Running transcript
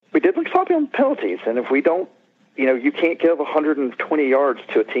sloppy on penalties. And if we don't, you can't give 120 yards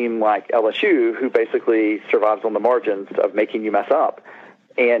to a team like LSU, who basically survives on the margins of making you mess up,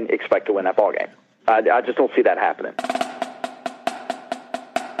 and expect to win that ball game. I just don't see that happening.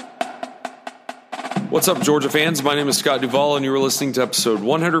 What's up, Georgia fans? My name is Scott Duvall, and you are listening to episode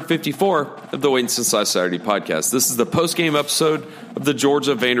 154 of the Wait Since Last Saturday podcast. This is the post-game episode of the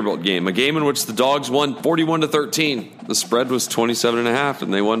Georgia-Vanderbilt game, a game in which the Dogs won 41-13. The spread was 27.5,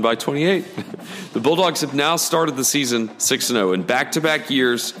 and they won by 28. The Bulldogs have now started the season 6-0 in back-to-back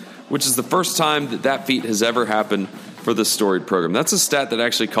years, which is the first time that feat has ever happened for this storied program. That's a stat that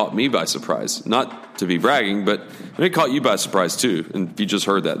actually caught me by surprise. Not to be bragging, but it caught you by surprise too. And if you just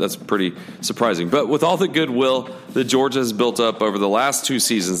heard that, that's pretty surprising. But with all the goodwill that Georgia has built up over the last two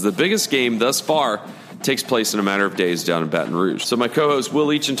seasons, the biggest game thus far takes place in a matter of days down in Baton Rouge. So my co-hosts Will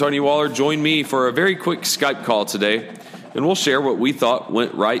Leach and Tony Waller join me for a very quick Skype call today, and we'll share what we thought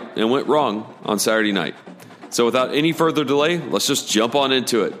went right and went wrong on Saturday night. So without any further delay, let's just jump on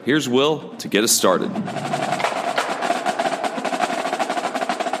into it. Here's Will to get us started.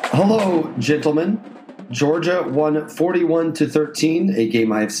 Hello, gentlemen. Georgia won 41-13, a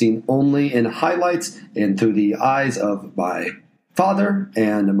game I have seen only in highlights and through the eyes of my father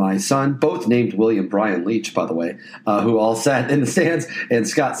and my son, both named William Brian Leach, by the way, who all sat in the stands. And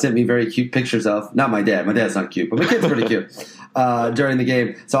Scott sent me very cute pictures of, not my dad. My dad's not cute, but my kid's pretty cute. During the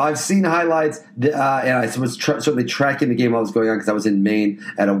game. So I've seen highlights, and I was certainly tracking the game while it was going on because I was in Maine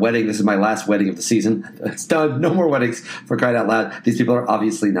at a wedding. This is my last wedding of the season. It's done. No more weddings, for crying out loud. These people are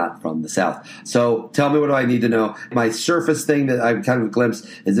obviously not from the South. So tell me, what do I need to know? My surface thing that I've kind of glimpsed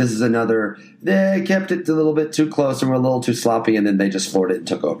is this is another, they kept it a little bit too close and were a little too sloppy, and then they just floored it and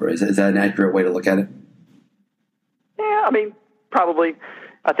took over. Is that an accurate way to look at it? Yeah, I mean, probably.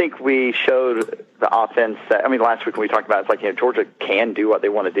 I think we showed the offense that, last week when we talked about it, it's like, Georgia can do what they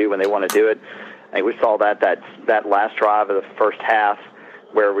want to do when they want to do it. I think we saw that last drive of the first half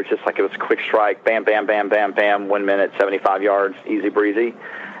where it was just like it was a quick strike, bam, bam, bam, bam, bam, 1 minute, 75 yards, easy breezy.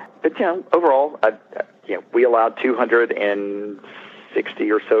 But, overall, we allowed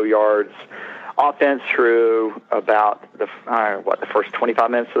 260 or so yards offense through about the first 25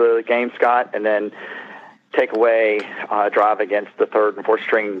 minutes of the game, Scott, and then take away drive against the third and fourth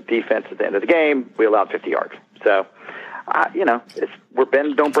string defense at the end of the game, we allowed 50 yards. So, we're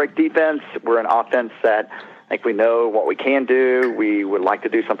bend, don't break defense. We're an offense that I think we know what we can do. We would like to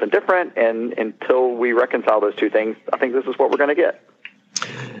do something different, and until we reconcile those two things, I think this is what we're going to get.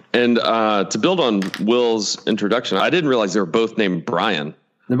 And to build on Will's introduction, I didn't realize they were both named Brian.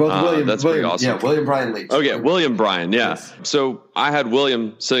 They're both William. That's pretty awesome. Yeah, William Brian Leach. Okay, William Brian, yeah. Yes. So I had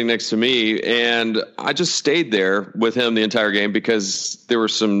William sitting next to me, and I just stayed there with him the entire game because there were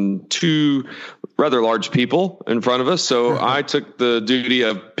two rather large people in front of us. So I took the duty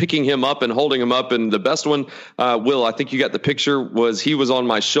of picking him up and holding him up. And the best one, Will, I think you got the picture, was he was on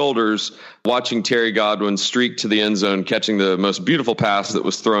my shoulders watching Terry Godwin streak to the end zone, catching the most beautiful pass that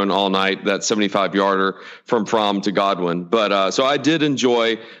was thrown all night, that 75-yarder from Fromm to Godwin. But so I did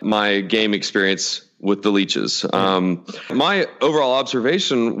enjoy my game experience with the Leaches. My overall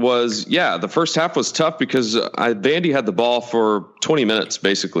observation was, the first half was tough because Vandy had the ball for 20 minutes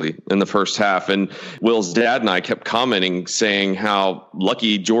basically in the first half. And Will's dad and I kept commenting, saying how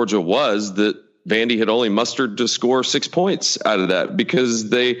lucky Georgia was that Vandy had only mustered to score 6 points out of that, because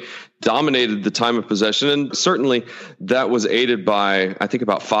they dominated the time of possession. And certainly that was aided by, I think,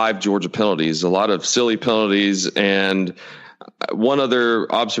 about 5 Georgia penalties, a lot of silly penalties. And one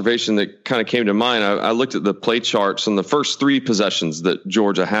other observation that kind of came to mind, I looked at the play charts on the first 3 possessions that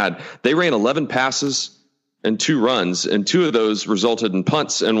Georgia had. They ran 11 passes and 2 runs, and 2 of those resulted in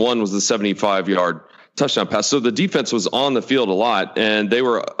punts, and one was the 75-yard touchdown pass. So the defense was on the field a lot, and they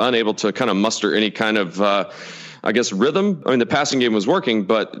were unable to kind of muster any kind of, rhythm. The passing game was working,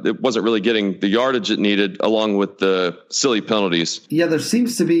 but it wasn't really getting the yardage it needed, along with the silly penalties. Yeah, there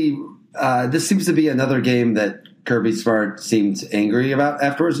seems to be this seems to be another game that Kirby Smart seemed angry about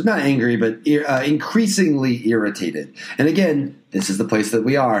afterwards. Not angry, but increasingly irritated. And again, this is the place that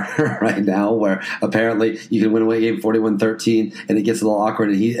we are right now, where apparently you can win away game 41-13, and it gets a little awkward.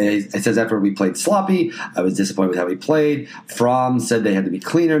 And he says after we played sloppy, I was disappointed with how we played. Fromm said they had to be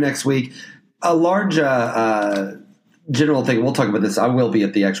cleaner next week. A large general thing, we'll talk about this. I will be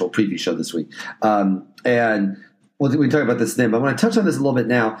at the actual preview show this week. And we can talk about this then, but I want to touch on this a little bit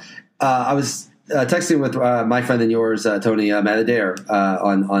now. I was texting with my friend and yours, Tony Matadere,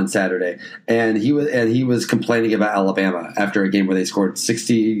 on Saturday, and he was complaining about Alabama after a game where they scored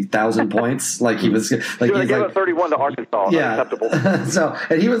 60,000 points. Like he was like they gave up 31 to Arkansas. Yeah. Unacceptable. So,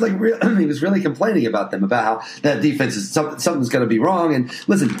 and he was like, he was really complaining about them, about how that defense is something's going to be wrong. And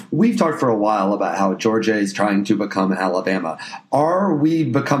listen, we've talked for a while about how Georgia is trying to become Alabama. Are we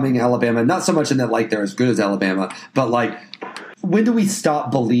becoming Alabama? Not so much in that like they're as good as Alabama, but like, when do we stop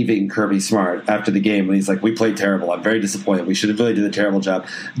believing Kirby Smart after the game when he's like, we played terrible, I'm very disappointed, we should have really did a terrible job?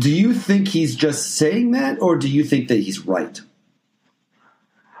 Do you think he's just saying that, or do you think that he's right?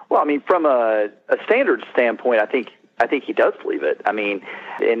 Well, I mean, from a standard standpoint, I think he does believe it. I mean,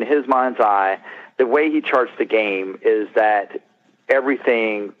 in his mind's eye, the way he charts the game is that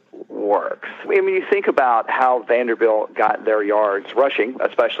everything works. I mean, you think about how Vanderbilt got their yards rushing,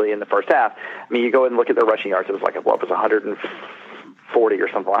 especially in the first half. I mean, you go and look at their rushing yards. It was like, what was 140 or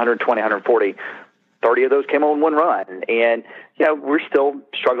something, 120, 140. 30 of those came on one run. And, we're still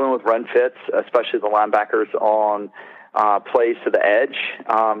struggling with run fits, especially the linebackers on plays to the edge.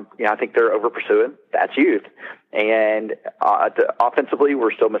 I think they're over pursuing. That's youth. And offensively,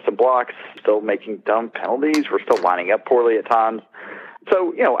 we're still missing blocks, still making dumb penalties. We're still lining up poorly at times.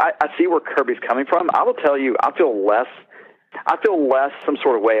 So, I see where Kirby's coming from. I will tell you, I feel less some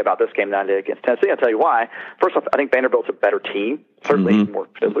sort of way about this game than I did against Tennessee. I'll tell you why. First off, I think Vanderbilt's a better team, certainly more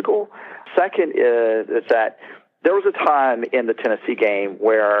physical. Second is that there was a time in the Tennessee game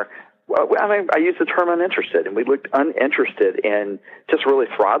where, I used the term uninterested, and we looked uninterested in just really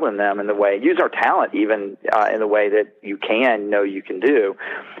throttling them in the way, use our talent even in the way that you can do.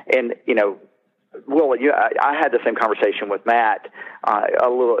 And, Will, I had the same conversation with Matt a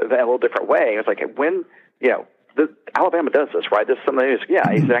little different way. It was like, when, Alabama does this, right? This is something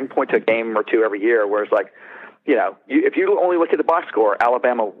I can point to a game or two every year where it's like, if you only look at the box score,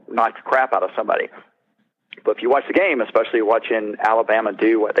 Alabama knocks the crap out of somebody. But if you watch the game, especially watching Alabama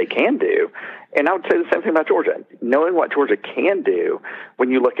do what they can do, and I would say the same thing about Georgia, knowing what Georgia can do when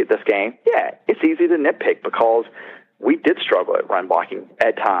you look at this game, it's easy to nitpick because we did struggle at run blocking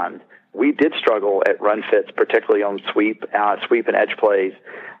at times. We did struggle at run fits, particularly on sweep and edge plays,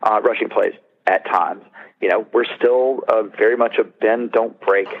 rushing plays at times. We're still very much a bend, don't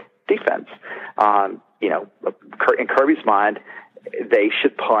break defense. In Kirby's mind, they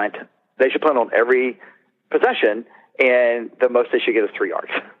should punt. They should punt on every possession, and the most they should get is 3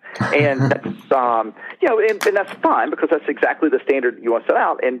 yards. And that's, and that's fine because that's exactly the standard you want to set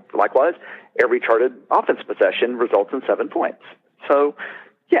out. And likewise, every charted offense possession results in 7 points. So,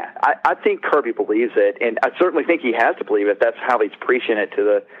 I think Kirby believes it, and I certainly think he has to believe it. That's how he's preaching it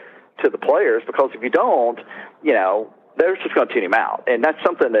to the players, because if you don't, they're just going to tune him out. And that's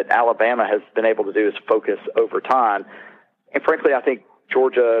something that Alabama has been able to do, is focus over time. And frankly, I think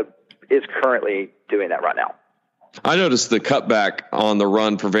Georgia is currently doing that right now. I noticed the cutback on the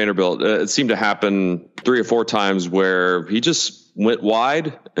run for Vanderbilt. It seemed to happen 3 or 4 times where he just went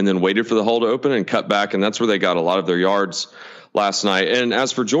wide and then waited for the hole to open and cut back, and that's where they got a lot of their yards last night. And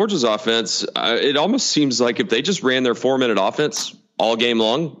as for Georgia's offense, it almost seems like if they just ran their 4-minute offense all game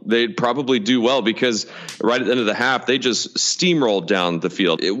long, they'd probably do well, because right at the end of the half, they just steamrolled down the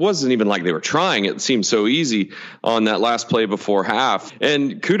field. It wasn't even like they were trying. It seemed so easy on that last play before half.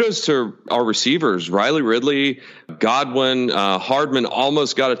 And kudos to our receivers, Riley Ridley, Godwin, Hardman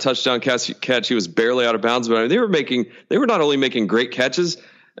almost got a touchdown catch. He was barely out of bounds, but they were not only making great catches,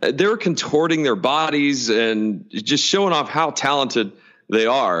 they were contorting their bodies and just showing off how talented they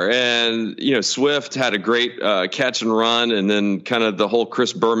are. And, Swift had a great catch and run, and then kind of the whole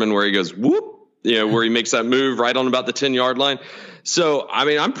Chris Berman where he goes, whoop, where he makes that move right on about the 10-yard line. So, I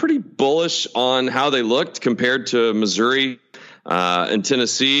mean, I'm pretty bullish on how they looked compared to Missouri and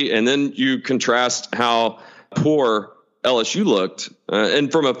Tennessee. And then you contrast how poor LSU looked.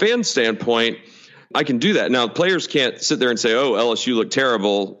 And from a fan standpoint, I can do that. Now, players can't sit there and say, oh, LSU looked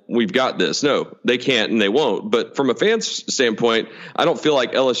terrible, we've got this. No, they can't and they won't. But from a fan's standpoint, I don't feel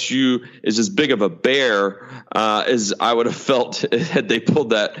like LSU is as big of a bear as I would have felt had they pulled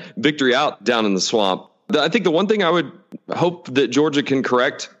that victory out down in the swamp. I think the one thing I would hope that Georgia can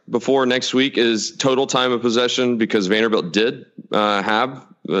correct before next week is total time of possession, because Vanderbilt did have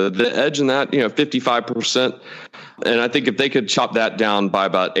the edge in that, 55%. And I think if they could chop that down by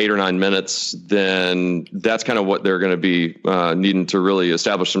about 8 or 9 minutes, then that's kind of what they're going to be needing to really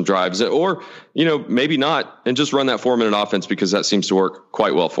establish some drives, or, maybe not, and just run that 4-minute offense, because that seems to work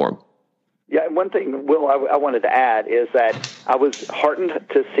quite well for them. Yeah, and one thing, Will, I wanted to add is that I was heartened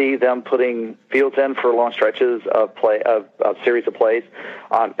to see them putting Fields in for long stretches of play of series of plays.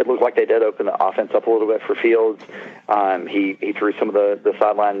 It looked like they did open the offense up a little bit for Fields. He threw some of the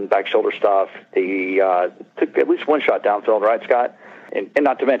sideline back shoulder stuff. He took at least one shot downfield, right, Scott? And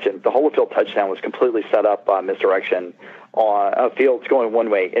not to mention, the Holofield touchdown was completely set up by misdirection on Fields going one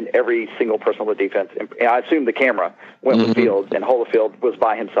way, and every single person on the defense, and I assume the camera went with Fields, and Holofield was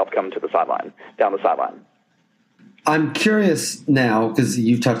by himself coming to the sideline, down the sideline. I'm curious now, because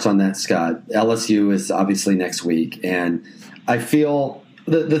you've touched on that, Scott. LSU is obviously next week, and I feel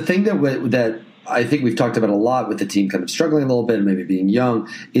the thing that I think we've talked about a lot with the team kind of struggling a little bit and maybe being young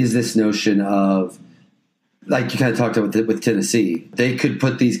is this notion of, like you kind of talked about with Tennessee, they could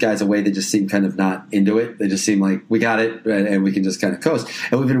put these guys away that just seem kind of not into it. They just seem like, we got it, and we can just kind of coast.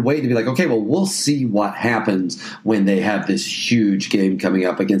 And we've been waiting to be like, okay, well, we'll see what happens when they have this huge game coming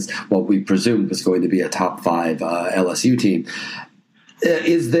up against what we presumed was going to be a top 5 LSU team.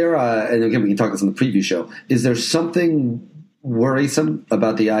 Is there, and again, we can talk this on the preview show, is there something worrisome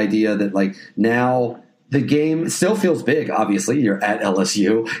about the idea that, like, now – the game still feels big, obviously. You're at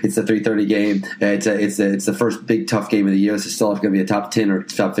LSU. It's a 3:30 game. It's the first big, tough game of the year. So it's still going to be a top 10 or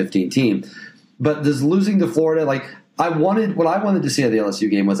top 15 team. But does losing to Florida, like, what I wanted to see at the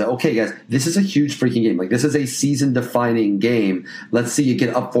LSU game was that, okay, guys, this is a huge freaking game. Like, this is a season-defining game. Let's see you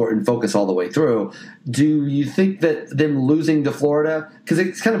get up for it and focus all the way through. Do you think that them losing to Florida, because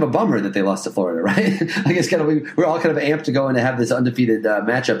it's kind of a bummer that they lost to Florida, right? I guess kind of we're all kind of amped to go in and have this undefeated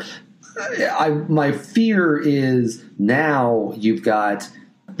matchup. My fear is now you've got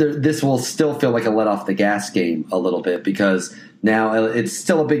this will still feel like a let off the gas game a little bit, because now it's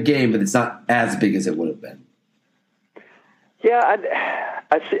still a big game, but it's not as big as it would have been. Yeah,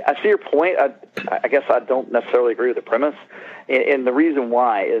 I see your point. I guess I don't necessarily agree with the premise, and the reason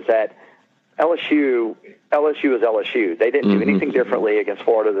why is that LSU is LSU. They didn't do anything differently against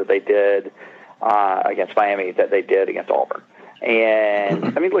Florida that they did against Miami that they did against Auburn.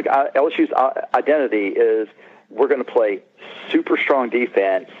 And, I mean, look, LSU's identity is we're going to play super strong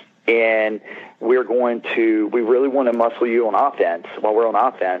defense, and we really want to muscle you on offense while we're on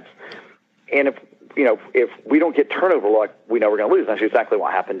offense. And if we don't get turnover luck, we know we're going to lose. That's exactly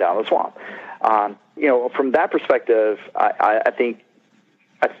what happened down the swamp. From that perspective, I think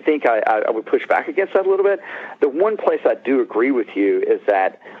I would push back against that a little bit. The one place I do agree with you is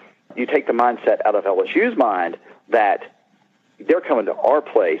that you take the mindset out of LSU's mind that they're coming to our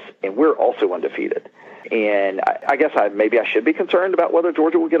place, and we're also undefeated. And I guess maybe I should be concerned about whether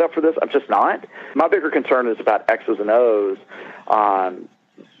Georgia will get up for this. I'm just not. My bigger concern is about X's and O's,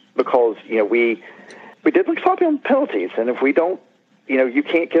 because we did look sloppy on penalties, and if we don't, you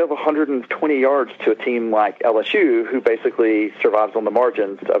can't give 120 yards to a team like LSU, who basically survives on the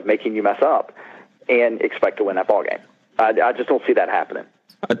margins of making you mess up, and expect to win that ball game. I just don't see that happening.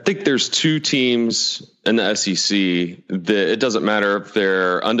 I think there's 2 teams in the SEC that it doesn't matter if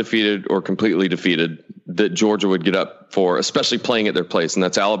they're undefeated or completely defeated that Georgia would get up for, especially playing at their place, and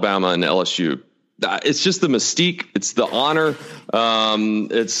that's Alabama and LSU. It's just the mystique. It's the honor.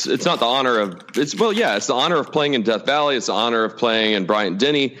 It's not the honor of it's the honor of playing in Death Valley. It's the honor of playing in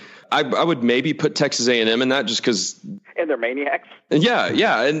Bryant-Denny. I would maybe put Texas A&M in that just because. And they're maniacs.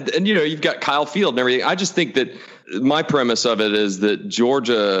 Yeah. And you've got Kyle Field and everything. I just think that my premise of it is that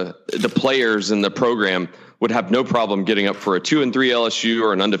Georgia, the players in the program, would have no problem getting up for a 2-3 LSU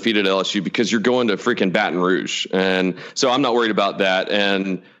or an undefeated LSU because you're going to freaking Baton Rouge. And so I'm not worried about that.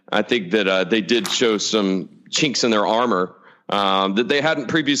 And I think that they did show some chinks in their armor that they hadn't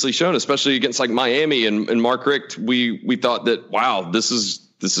previously shown, especially against like Miami and Mark Richt. We thought that, wow, this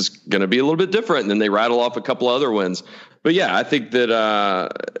is going to be a little bit different. And then they rattle off a couple other wins. But yeah, I think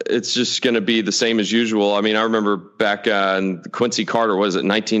that it's just going to be the same as usual. I mean, I remember back in Quincy Carter, was it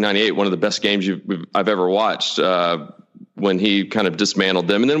 1998, one of the best games I've ever watched when he kind of dismantled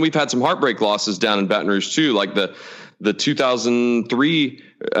them. And then we've had some heartbreak losses down in Baton Rouge too, like the 2003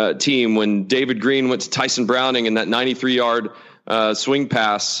 team when David Green went to Tyson Browning and that 93-yard swing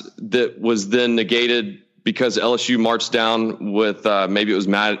pass that was then negated because LSU marched down with maybe it was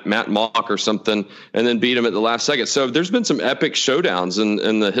Matt Mock or something and then beat him at the last second. So there's been some epic showdowns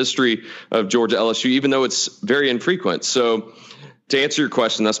in the history of Georgia LSU, even though it's very infrequent. So to answer your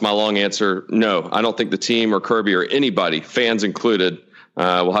question, that's my long answer. No, I don't think the team or Kirby or anybody, fans included,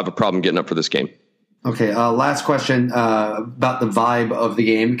 will have a problem getting up for this game. Okay, last question about the vibe of the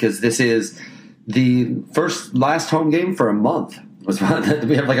game, because this is the last home game for a month. We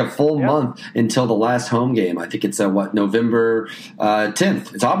have like a full month until the last home game. I think it's November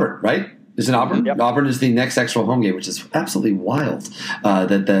 10th. It's Auburn, right? Is it Auburn? Yep. Auburn is the next actual home game, which is absolutely wild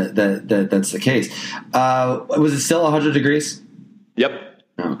that that's the case. Was it still 100 degrees? Yep.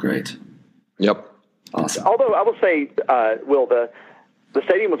 Oh, great. Yep. Awesome. Although I will say, Will, the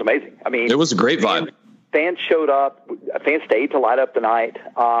stadium was amazing. I mean, It was a great vibe. Fans showed up. Fans stayed to light up the night.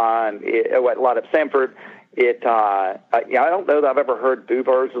 Light up Sanford. I don't know that I've ever heard boo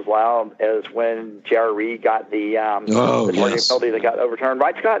birds as loud as when J.R. Reed got the targeting penalty that got overturned.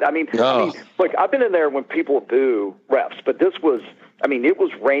 Right, Scott? I mean, look, I've been in there when people boo refs, but this was, it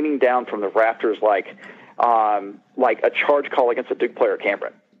was raining down from the rafters like a charge call against a Duke player at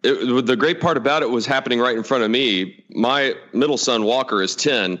Cameron. The great part about it was happening right in front of me. My middle son, Walker, is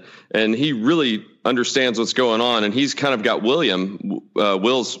 10, and he really understands what's going on. And he's kind of got William,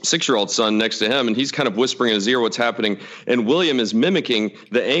 Will's 6-year-old son, next to him, and he's kind of whispering in his ear what's happening. And William is mimicking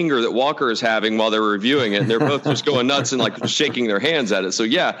the anger that Walker is having while they're reviewing it. And they're both just going nuts and like shaking their hands at it. So,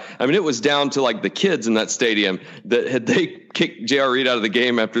 yeah, it was down to like the kids in that stadium that had they kicked J.R. Reed out of the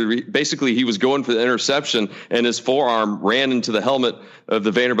game after basically he was going for the interception and his forearm ran into the helmet of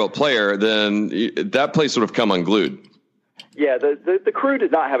the Vanderbilt player, then that place would have come unglued. Yeah, the crew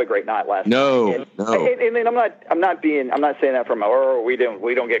did not have a great night last night. No. And I'm not saying that from we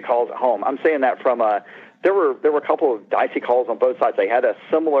don't get calls at home. I'm saying that from there were a couple of dicey calls on both sides. They had a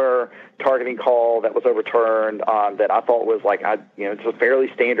similar targeting call that was overturned that I thought was it's a fairly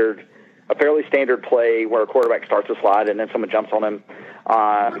standard play where a quarterback starts to slide and then someone jumps on him.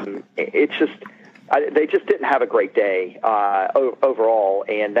 It's just they just didn't have a great day overall,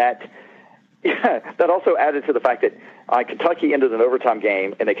 and that also added to the fact that Kentucky ended an overtime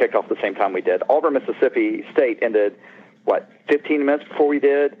game and they kicked off the same time we did. Auburn, Mississippi State ended 15 minutes before we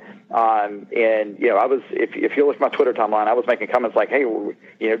did. And I was if you look at my Twitter timeline, I was making comments like, hey,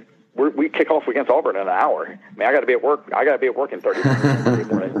 we kick off against Auburn in an hour. I got to be at work. I got to be at work in 30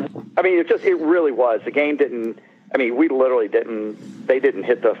 minutes. It really was. The game didn't. We literally didn't. They didn't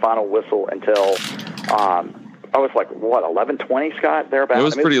hit the final whistle until. I was 11:20, Scott, thereabouts. It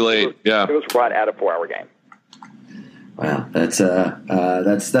was pretty late. It was right at a 4-hour game. Wow, that's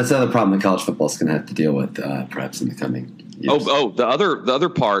another problem that college football is going to have to deal with, perhaps in the coming years. The other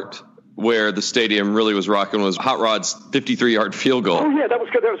part where the stadium really was rocking was Hot Rod's 53-yard field goal. Oh yeah, that was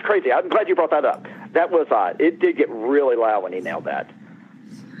good. That was crazy. I'm glad you brought that up. That was it did get really loud when he nailed that.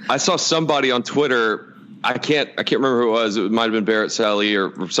 I saw somebody on Twitter. I can't remember who it was. It might have been Barrett Sally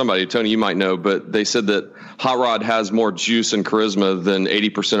or somebody. Tony, you might know, but they said that Hot Rod has more juice and charisma than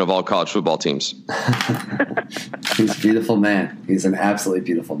 80% of all college football teams. He's a beautiful man. He's an absolutely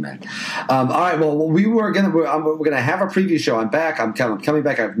beautiful man. All right. Well, we're gonna have a preview show. I'm back. I'm coming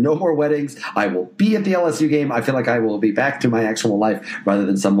back. I have no more weddings. I will be at the LSU game. I feel like I will be back to my actual life rather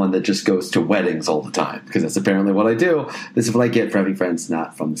than someone that just goes to weddings all the time, because that's apparently what I do. This is what I get for having friends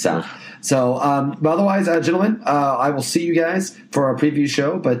not from the South. So, otherwise, gentlemen, I will see you guys for our preview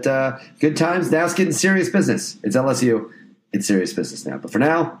show. But good times. Now it's getting serious business. It's LSU. It's serious business now. But for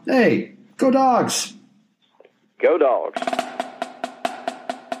now, hey, go Dogs. Go Dogs.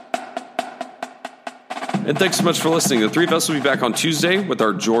 And thanks so much for listening. The three of us will be back on Tuesday with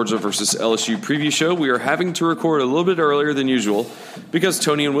our Georgia versus LSU preview show. We are having to record a little bit earlier than usual because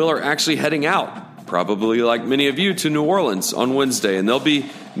Tony and Will are actually heading out, probably like many of you, to New Orleans on Wednesday. And they'll be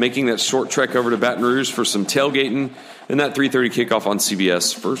making that short trek over to Baton Rouge for some tailgating and that 3:30 kickoff on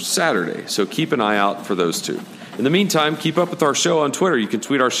CBS for Saturday. So keep an eye out for those two. In the meantime, keep up with our show on Twitter. You can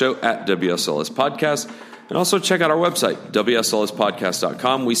tweet our show at WSLS Podcast. And also check out our website,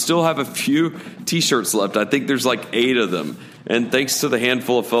 WSLSpodcast.com. We still have a few T-shirts left. I think there's 8 of them. And thanks to the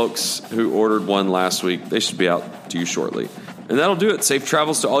handful of folks who ordered one last week, they should be out to you shortly. And that'll do it. Safe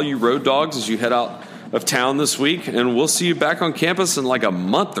travels to all you road dogs as you head out of town this week. And we'll see you back on campus in a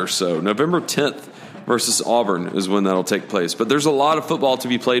month or so. November 10th versus Auburn is when that'll take place. But there's a lot of football to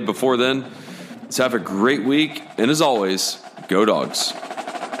be played before then. So have a great week. And as always, go Dogs.